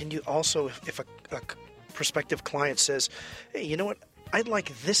variation? Can you also, if a prospective client says, hey, you know what, I'd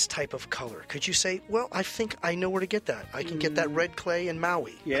like this type of color, could you say, well, I think I know where to get that. I can get that red clay in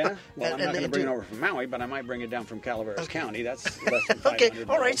Maui. Yeah. Well, I'm not going to bring it over from Maui, but I might bring it down from Calaveras County. That's less than 500 Okay,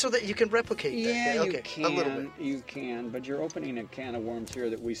 all right, so that you can replicate that. Yeah, okay. you can. A little bit. You can, but you're opening a can of worms here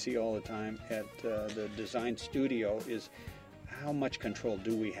that we see all the time at the design studio is how much control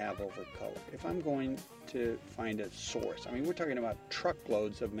do we have over color? If I'm going to find a source, I mean, we're talking about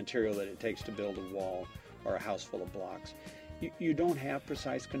truckloads of material that it takes to build a wall or a house full of blocks. You don't have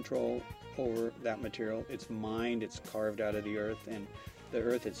precise control over that material. It's mined, it's carved out of the earth, and the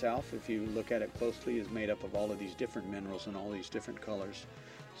earth itself, if you look at it closely, is made up of all of these different minerals and all these different colors.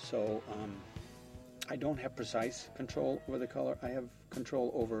 So I don't have precise control over the color. I have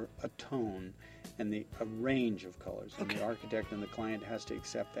control over a tone and a range of colors. And the architect and the client has to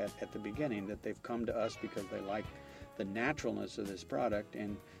accept that at the beginning, that they've come to us because they like the naturalness of this product,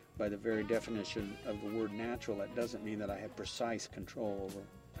 and by the very definition of the word natural, that doesn't mean that I have precise control over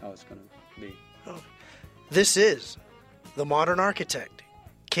how it's going to be. Oh. This is The Modern Architect,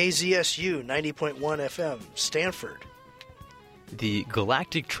 KZSU 90.1 FM, Stanford. The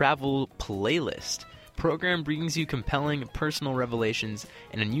Galactic Travel Playlist program brings you compelling personal revelations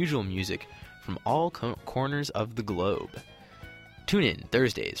and unusual music from all corners of the globe. Tune in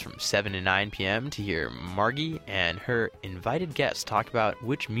Thursdays from 7 to 9 p.m. to hear Margie and her invited guests talk about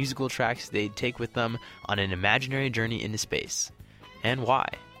which musical tracks they'd take with them on an imaginary journey into space, and why.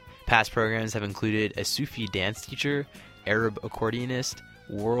 Past programs have included a Sufi dance teacher, Arab accordionist,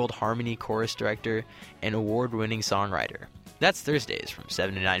 world harmony chorus director, and award-winning songwriter. That's Thursdays from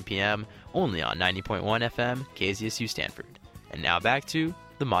 7 to 9 p.m. only on 90.1 FM, KZSU Stanford. And now back to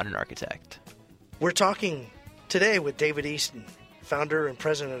The Modern Architect. We're talking today with David Easton, founder and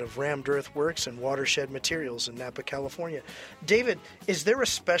president of Rammed Earthworks and Watershed Materials in Napa, California. David, is there a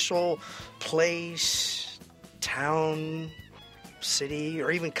special place, town, city, or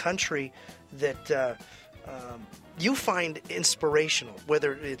even country that you find inspirational,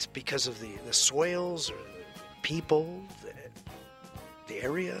 whether it's because of the soils or the people, the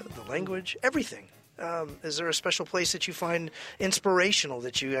area, the language, everything? Is there a special place that you find inspirational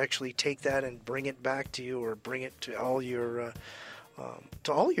that you actually take that and bring it back to you, or bring it to all your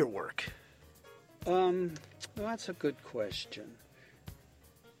work? Well, that's a good question.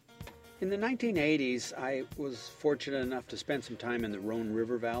 In the 1980s, I was fortunate enough to spend some time in the Rhone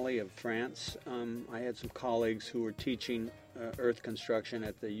River Valley of France. I had some colleagues who were teaching earth construction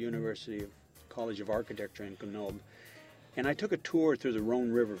at the University of College of Architecture in Grenoble, and I took a tour through the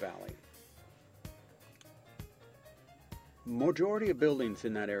Rhone River Valley. Majority of buildings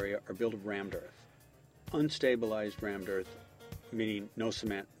in that area are built of rammed earth, unstabilized rammed earth, meaning no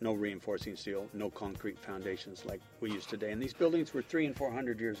cement, no reinforcing steel, no concrete foundations like we use today. And these buildings were 300 and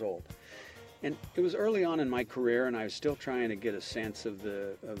 400 years old. And it was early on in my career, and I was still trying to get a sense of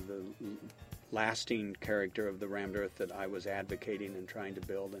the lasting character of the rammed earth that I was advocating and trying to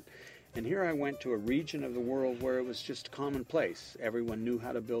build. And here I went to a region of the world where it was just commonplace. Everyone knew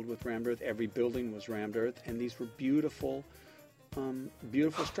how to build with rammed earth. Every building was rammed earth, and these were beautiful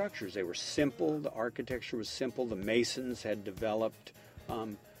structures. They were simple. The architecture was simple. The masons had developed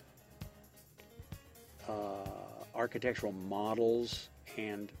architectural models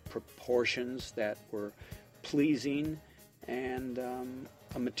and proportions that were pleasing, and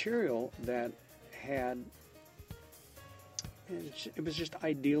a material that it was just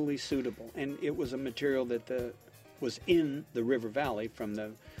ideally suitable. And it was a material that was in the river valley, from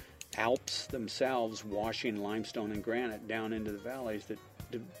the Alps themselves washing limestone and granite down into the valleys, that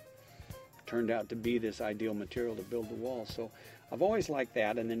turned out to be this ideal material to build the wall. So I've always liked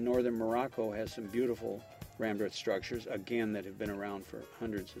that. And then northern Morocco has some beautiful rammed earth structures, again, that have been around for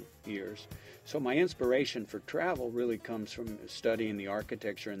hundreds of years. So my inspiration for travel really comes from studying the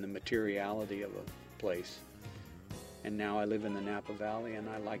architecture and the materiality of a place. And now I live in the Napa Valley, and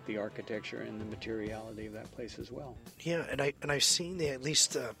I like the architecture and the materiality of that place as well. Yeah, and I've seen at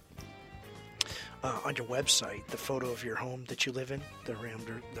least on your website the photo of your home that you live in, the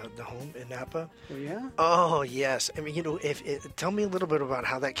home in Napa. Oh, yeah? Oh, yes. I mean, tell me a little bit about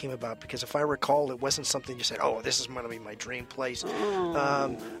how that came about, because if I recall, it wasn't something you said, oh, this is going to be my dream place.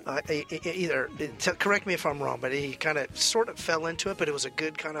 Correct me if I'm wrong, but he kind of sort of fell into it, but it was a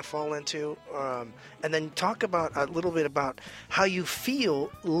good kind of fall into. And then talk about a little bit about how you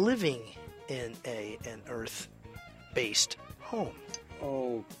feel living in an earth-based home.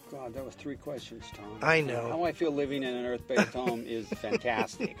 Oh, God, that was 3 questions, Tom. I know. How I feel living in an earth-based home is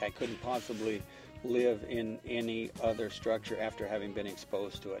fantastic. I couldn't possibly live in any other structure after having been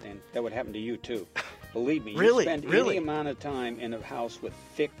exposed to it. And that would happen to you, too. Believe me, you spend any amount of time in a house with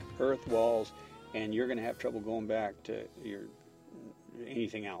thick earth walls, and you're going to have trouble going back to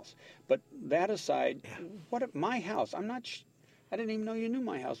anything else. But that aside, my house, I didn't even know you knew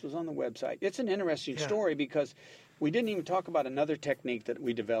my house was on the website. It's an interesting story because we didn't even talk about another technique that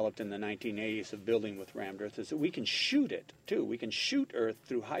we developed in the 1980s of building with rammed earth, is that we can shoot it, too. We can shoot earth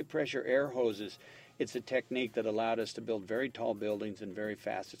through high-pressure air hoses. It's a technique that allowed us to build very tall buildings and very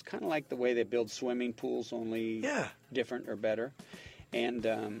fast. It's kind of like the way they build swimming pools, only different or better.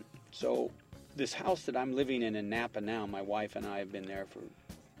 And so this house that I'm living in Napa now, my wife and I have been there for,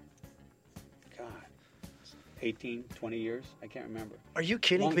 18, 20 years? I can't remember. Are you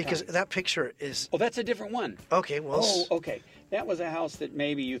kidding? Long because time. that picture is... Oh, that's a different one. Okay, well... Oh, okay. That was a house that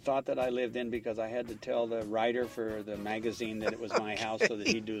maybe you thought that I lived in because I had to tell the writer for the magazine that it was my house so that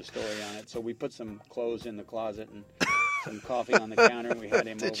he'd do a story on it. So we put some clothes in the closet and some coffee on the counter, and we had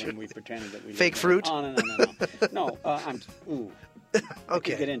him over and we pretended that we... Fake fruit? Oh, no. No, I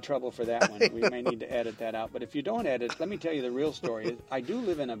could get in trouble for that one. We may need to edit that out. But if you don't edit, let me tell you the real story. I do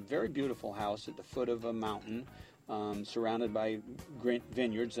live in a very beautiful house at the foot of a mountain, surrounded by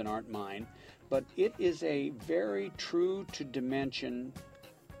vineyards that aren't mine. But it is a very true to dimension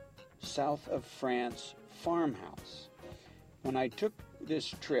south of France farmhouse. When I took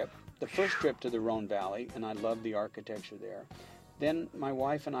this trip, the first trip to the Rhone Valley, and I loved the architecture there, then my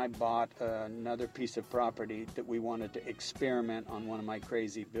wife and I bought another piece of property that we wanted to experiment on one of my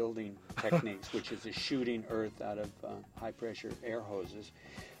crazy building techniques, which is shooting earth out of high-pressure air hoses.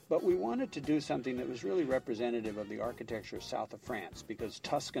 But we wanted to do something that was really representative of the architecture south of France, because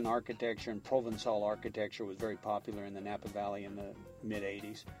Tuscan architecture and Provençal architecture was very popular in the Napa Valley in the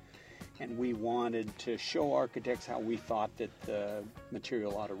mid-'80s. And we wanted to show architects how we thought that the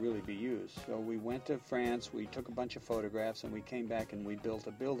material ought to really be used. So we went to France, we took a bunch of photographs, and we came back and we built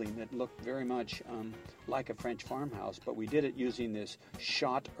a building that looked very much like a French farmhouse, but we did it using this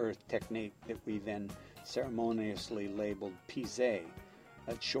shot earth technique that we then ceremoniously labeled pisé.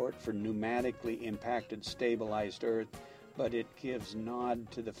 That's short for pneumatically impacted stabilized earth, but it gives nod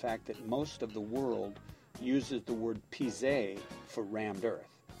to the fact that most of the world uses the word pisé for rammed earth.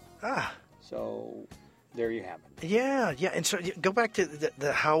 So there you have it. Yeah. And so go back to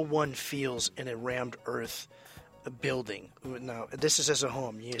the how one feels in a rammed earth building. Now, this is as a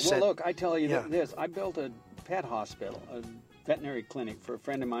home. Look, I tell you this. I built a pet hospital, a veterinary clinic for a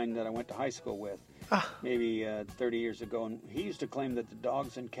friend of mine that I went to high school with, maybe 30 years ago. And he used to claim that the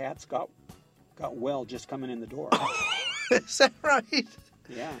dogs and cats got well just coming in the door. Is that right?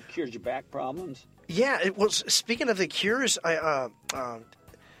 Yeah, cures your back problems. Yeah, speaking of the cures,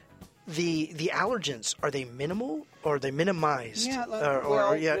 the allergens, are they minimal or are they minimized?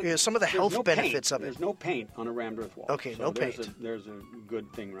 Yeah, some of the health benefits of it. There's no paint on a rammed earth wall. Okay, so no paint. There's a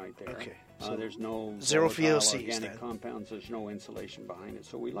good thing right there. Okay. So there's no zero volatile VOCs, organic then. compounds. There's no insulation behind it.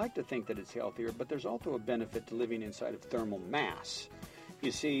 So we like to think that it's healthier, but there's also a benefit to living inside of thermal mass.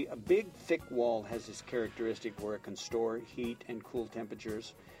 You see, a big, thick wall has this characteristic where it can store heat and cool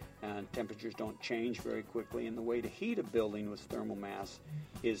temperatures. Temperatures don't change very quickly, and the way to heat a building with thermal mass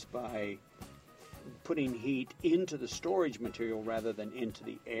is by putting heat into the storage material rather than into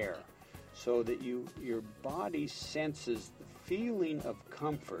the air, so that your body senses the feeling of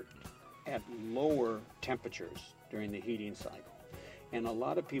comfort at lower temperatures during the heating cycle. And a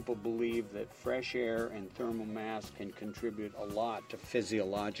lot of people believe that fresh air and thermal mass can contribute a lot to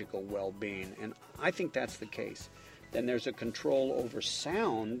physiological well-being, and I think that's the case. Then there's a control over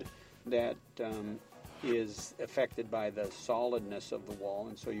sound that is affected by the solidness of the wall.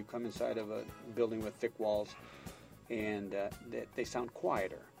 And so you come inside of a building with thick walls, and they sound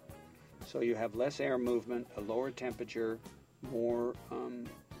quieter. So you have less air movement, a lower temperature, more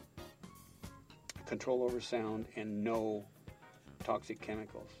control over sound, and no toxic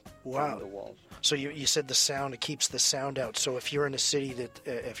chemicals on the walls. So you said the sound, it keeps the sound out. So if you're in a city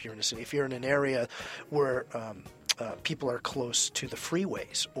if you're in an area where people are close to the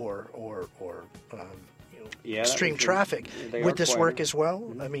freeways or extreme traffic. Would this work as well?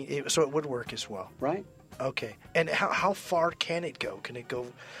 Mm-hmm. I mean, so it would work as well. Right. Okay. And how far can it go? Can it go,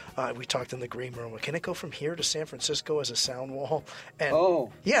 we talked in the green room, can it go from here to San Francisco as a sound wall? And,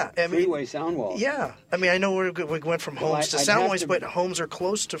 yeah. I mean, freeway sound wall. Yeah. I mean, I know we went from homes to sound walls, but homes are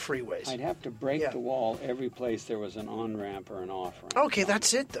close to freeways. I'd have to break the wall every place there was an on-ramp or an off-ramp. Okay,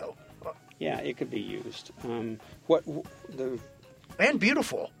 that's it, though. Yeah, it could be used. And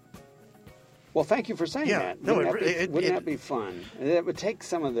beautiful. Well, thank you for saying that. No, wouldn't that be fun? It would take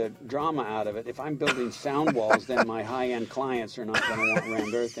some of the drama out of it. If I'm building sound walls, then my high-end clients are not going to want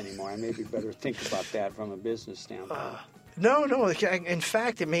Rammed Earth anymore. I maybe better think about that from a business standpoint. No. In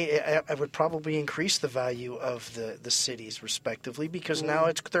fact, it would probably increase the value of the cities, respectively, because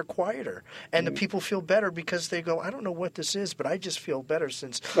now they're quieter, and the people feel better because they go, I don't know what this is, but I just feel better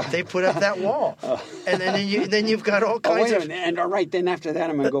since they put up that wall, and then you've got all kinds of. And all right, then after that,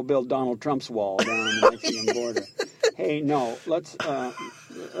 I'm going to go build Donald Trump's wall down on the Mexican border. Hey, no, let's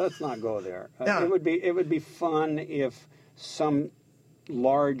not go there. No. It would be fun if some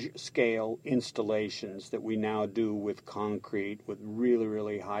large-scale installations that we now do with concrete, with really,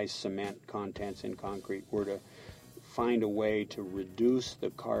 really high cement contents in concrete, were to find a way to reduce the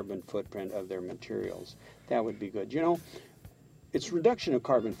carbon footprint of their materials. That would be good. You know, it's reduction of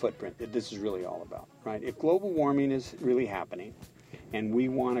carbon footprint that this is really all about, right? If global warming is really happening and we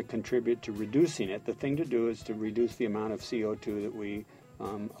want to contribute to reducing it, the thing to do is to reduce the amount of CO2 that we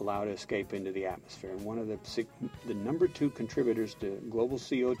allow to escape into the atmosphere. And one of the number 2 contributors to global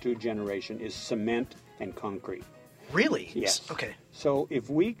CO2 generation is cement and concrete. Really? Yes. Okay. So if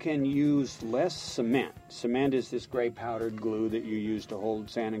we can use less cement is this gray powdered glue that you use to hold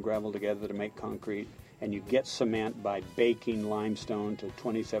sand and gravel together to make concrete, and you get cement by baking limestone to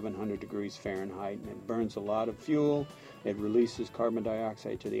 2,700 degrees Fahrenheit, and it burns a lot of fuel. It releases carbon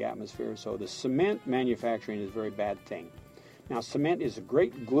dioxide to the atmosphere. So the cement manufacturing is a very bad thing. Now, cement is a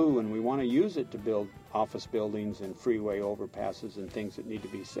great glue, and we want to use it to build office buildings and freeway overpasses and things that need to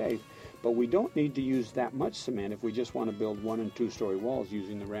be safe. But we don't need to use that much cement if we just want to build 1- and 2-story walls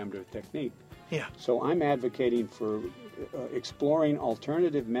using the Rammed Earth technique. Yeah. So I'm advocating for exploring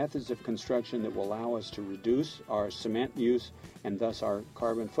alternative methods of construction that will allow us to reduce our cement use and thus our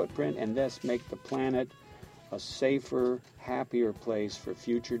carbon footprint, and thus make the planet a safer, happier place for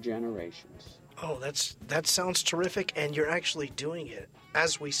future generations. Oh, that sounds terrific, and you're actually doing it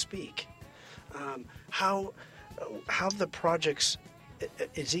as we speak. How the projects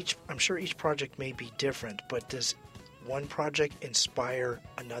is each? I'm sure each project may be different, but does one project inspire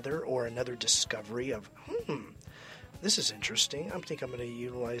another, or another discovery of this is interesting. I think I'm going to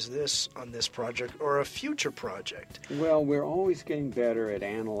utilize this on this project or a future project. Well, we're always getting better at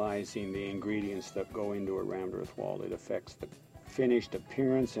analyzing the ingredients that go into a Rammed Earth wall. It affects the finished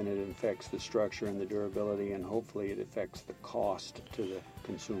appearance, and it affects the structure and the durability, and hopefully it affects the cost to the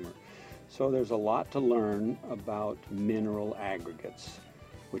consumer. So there's a lot to learn about mineral aggregates,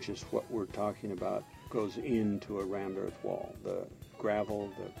 which is what we're talking about goes into a Rammed Earth wall. The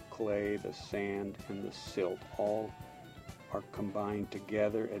gravel, the clay, the sand, and the silt all are combined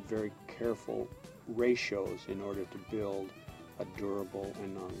together at very careful ratios in order to build a durable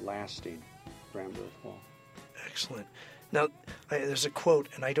and a lasting Rammed Earth wall. Excellent. Now, there's a quote,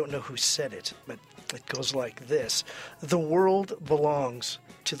 and I don't know who said it, but it goes like this: "The world belongs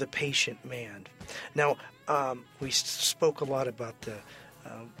to the patient man." Now, we spoke a lot about the,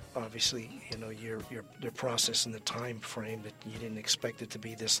 obviously, your process and the time frame that you didn't expect it to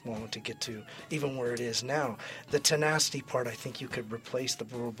be this long to get to even where it is now. The tenacity part, I think you could replace "the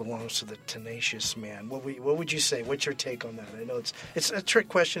world belongs to the tenacious man." What would you say? What's your take on that? I know it's a trick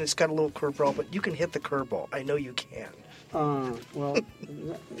question. It's got a little curveball, but you can hit the curveball. I know you can. Well,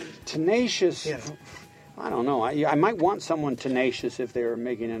 tenacious. Yeah. I don't know. I might want someone tenacious if they're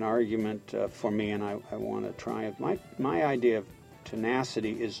making an argument for me, and I want to triumph. My idea of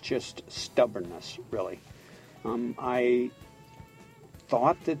tenacity is just stubbornness, really. I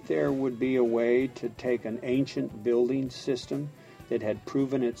thought that there would be a way to take an ancient building system that had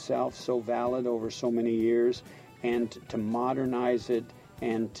proven itself so valid over so many years and to modernize it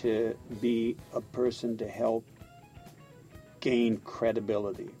and to be a person to help gain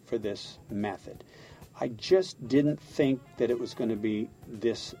credibility for this method. I just didn't think that it was going to be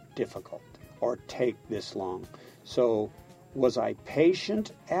this difficult or take this long. So was I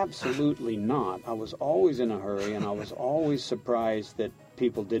patient? Absolutely not. I was always in a hurry, and I was always surprised that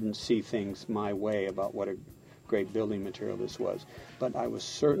people didn't see things my way about what a great building material this was. But I was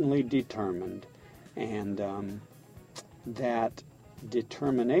certainly determined, and that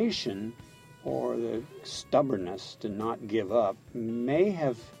determination or the stubbornness to not give up may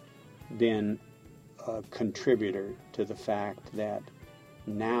have been a contributor to the fact that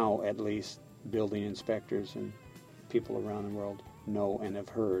now, at least, building inspectors and people around the world know and have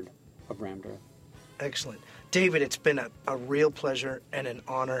heard of rammed earth. Excellent. David, it's been a real pleasure and an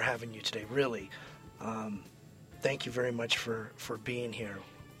honor having you today, really. Thank you very much for being here.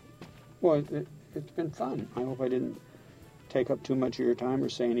 Well, it's been fun. I hope I didn't take up too much of your time or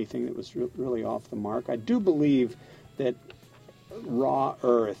say anything that was really off the mark. I do believe that raw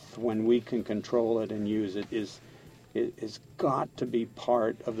earth, when we can control it and use it, is got to be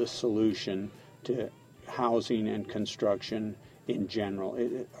part of the solution to housing and construction in general.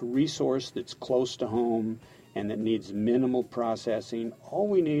 A resource that's close to home and that needs minimal processing. All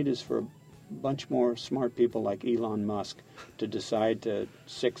we need is for a bunch more smart people like Elon Musk to decide to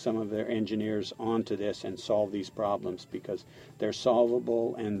sick some of their engineers onto this and solve these problems, because they're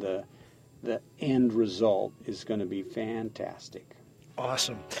solvable and the end result is going to be fantastic.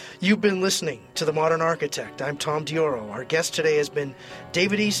 Awesome. You've been listening to The Modern Architect. I'm Tom Dioro. Our guest today has been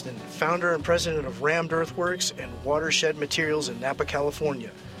David Easton, founder and president of Rammed Earthworks and Watershed Materials in Napa,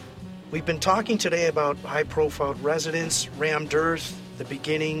 California. We've been talking today about high-profile residents, rammed earth, the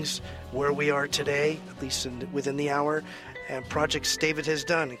beginnings, where we are today, at least within the hour, and projects David has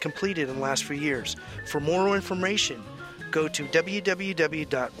done and completed in the last few years. For more information, go to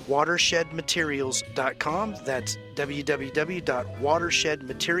www.watershedmaterials.com. That's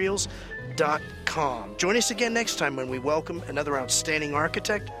www.watershedmaterials.com. Join us again next time when we welcome another outstanding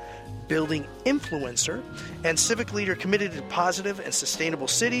architect, building influencer, and civic leader committed to positive and sustainable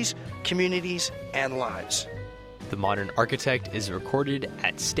cities, communities, and lives. The Modern Architect is recorded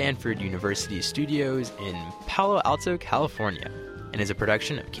at Stanford University Studios in Palo Alto, California, and is a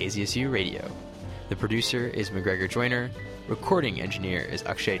production of KZSU Radio. The producer is McGregor Joyner. Recording engineer is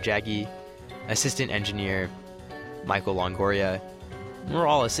Akshay Jaggi. Assistant engineer, Michael Longoria. We're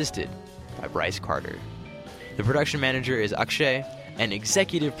all assisted by Bryce Carter. The production manager is Akshay, and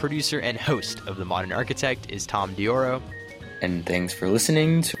executive producer and host of The Modern Architect is Tom Dioro. And thanks for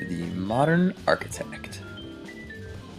listening to The Modern Architect.